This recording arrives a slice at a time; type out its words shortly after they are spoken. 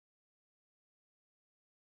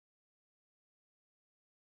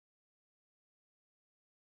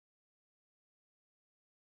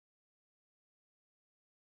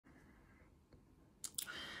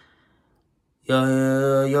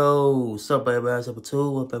Yo, what's up, everybody? It's up two.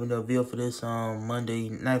 What's up in the video for this Monday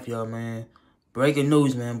night for y'all, man. Breaking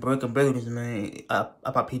news, man. Breaking news, man.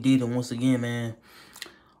 About P. Diddy once again, man.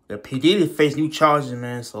 The P. Diddy faced new charges,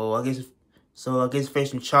 man. So I guess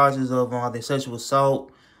faced new charges of the sexual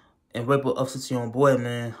assault and rape of 16-year-old boy,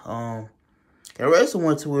 man. The rest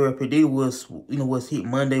went to where P. Diddy was hit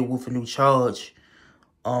Monday with a new charge.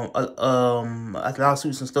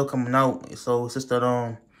 Lawsuits and stuff coming out. So it's just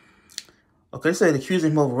that okay, they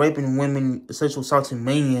accusing him of raping women, sexual assaulting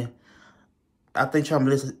men. I think trying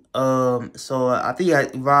to listen. So I think I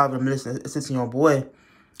involved in molesting a 16-year-old boy.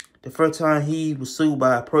 The first time he was sued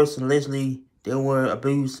by a person allegedly they were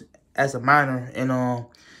abused as a minor, and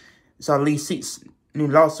so at least 6 new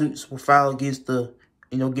lawsuits were filed against the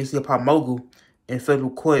against the hip hop mogul in federal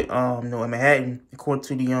court, in Manhattan, according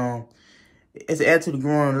to the it's added to the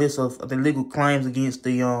growing list of the legal claims against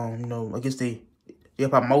the against the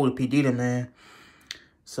hip hop mogul P. Diddy, man.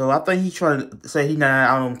 So I think he tried to say he not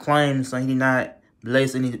out on claims, so he did not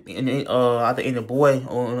bless any I think any boy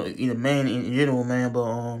or any man in general, man.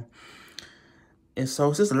 But and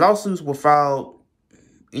so since the lawsuits were filed,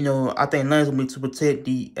 I think Lance will be to protect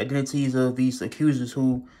the identities of these accusers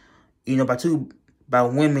who, by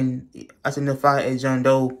women identified as John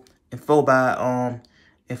Doe and 4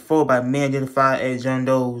 by men identified as John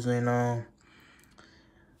Does, and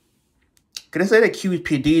can I say they accused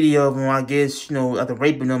P. Diddy of I guess, after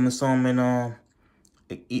raping them or something, and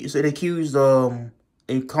so they accused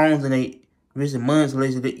Combs in the recent months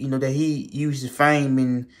later that that he used his fame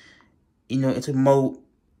and to promote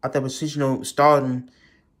I think positional stardom,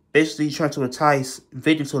 basically trying to entice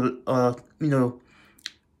victims to I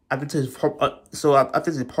think to his I think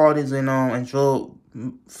his parties and drug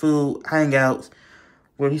food hangouts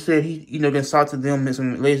where he said he then sought to them in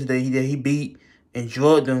some later that he beat and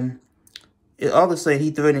drugged them. It also said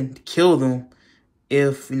he threatened to kill them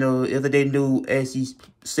if they do as he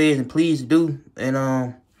says and please do.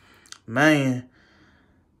 And man,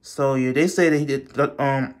 so yeah, they say that he did.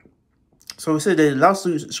 So it said that the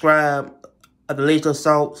lawsuits describe the alleged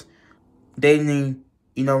assaults dating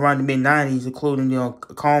around the mid-90s, including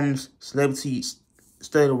Combs' celebrity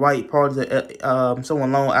study white parties at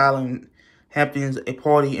someone Long Island, Hamptons, a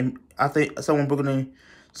party, and I think someone Brooklyn,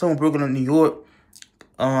 New York.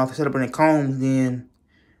 After celebrating Combs, then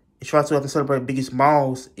it tried to celebrate biggest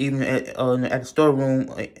malls, even at the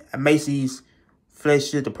storeroom at Macy's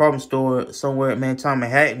flagship department store somewhere at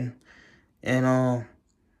Manhattan. And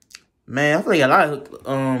man, I feel like a lot of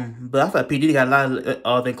but I feel like P. Diddy got a lot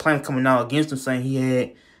of the claims coming out against him, saying he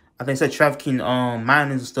had, I think, said trafficking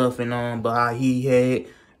minors and stuff, and but how he had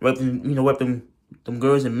raped them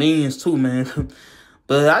girls and millions too, man.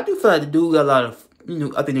 But I do feel like the dude got a lot of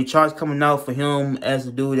I think the charge coming out for him as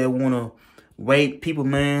a dude that want to rape people,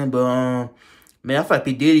 man. But man, I feel like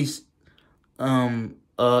P. Diddy's claim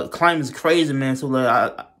is crazy, man. So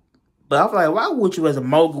like, but I feel like why would you as a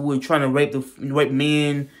mogul would trying to rape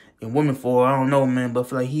men and women for? I don't know, man. But I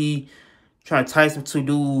feel like he trying to entice them to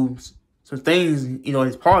do some things,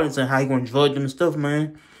 his parties and how he gonna drug them and stuff,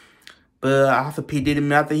 man. But I feel P. Diddy,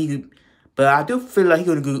 man, I think he could. But I do feel like he's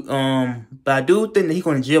gonna go. But I do think that he's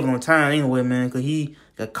going to jail on time anyway, man, because he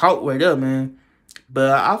got caught right up, man.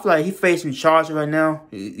 But I feel like he's facing charges right now.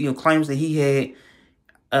 Claims that he had,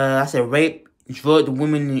 I said rape, drugged the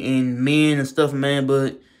women and men and stuff, man.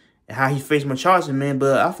 But how he faced my charges, man.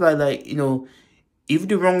 But I feel like if you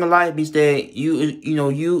do wrong in life, means that you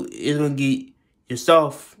is gonna get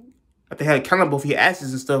yourself, I think, held accountable for your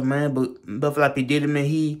actions and stuff, man. But I feel like he did it, man.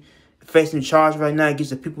 He facing charge right now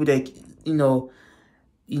against the people that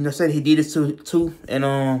said he did this too. And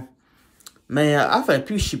man, I feel like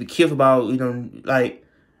people should be careful about like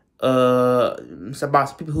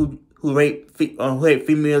about people who rape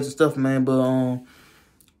females and stuff, man.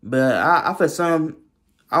 But I feel some,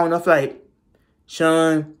 I don't know, I feel like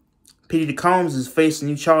Sean P. Diddy Combs is facing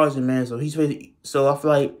new charges, man. So I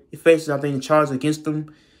feel like he faces, I think, the charge against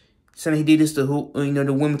him, saying he did this to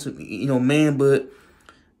the women to men,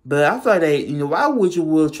 But I feel like that, why would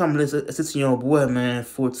you try to molest a 16-year-old boy, man,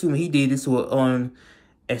 for too? He did this to a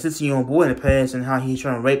 16-year-old boy in the past, and how he's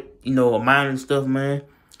trying to rape, a minor and stuff, man.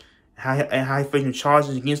 How he facing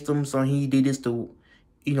charges against him, so he did this to,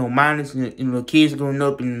 minors and kids growing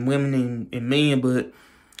up and women and men. But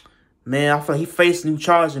man, I feel like he facing new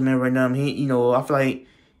charges, man, right now. I feel like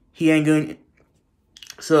he ain't going.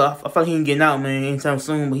 So I feel like he ain't getting out, man, anytime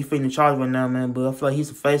soon. But he facing charges right now, man. But I feel like he's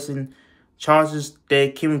facing charges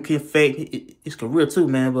that can affect his career too,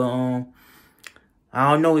 man. But I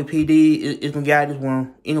don't know if PD is gonna get out of this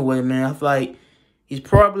one anyway, man. I feel like he's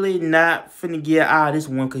probably not finna get out of this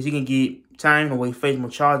one because he can get time away, face more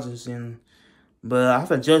charges, and But I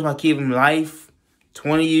feel like Judge might give him life,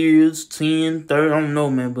 20 years, 10, 30, I don't know,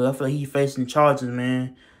 man. But I feel like he's facing charges,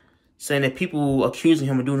 man. Saying that people accusing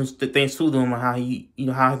him of doing things to them, and how he,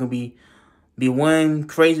 how he can be one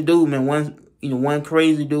crazy dude, man. One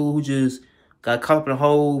crazy dude who just got caught up in the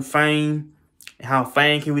whole fame, and how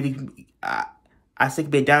fame can really, I think,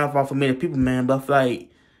 be a downfall for many people, man. But I feel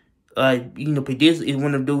like, P. Diddy is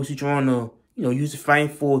one of the dudes who trying to, use the fame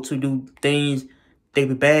to do things they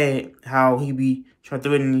be bad. How he be trying to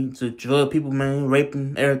threaten to drug people, man,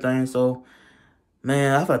 raping, everything. So,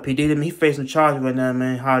 man, I feel like P. Diddy, he facing charges right now,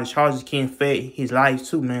 man. How the charges can affect his life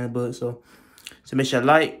too, man. But so make sure you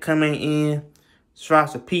like, comment in, subscribe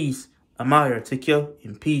to peace. I'm out here. Take care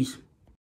and peace.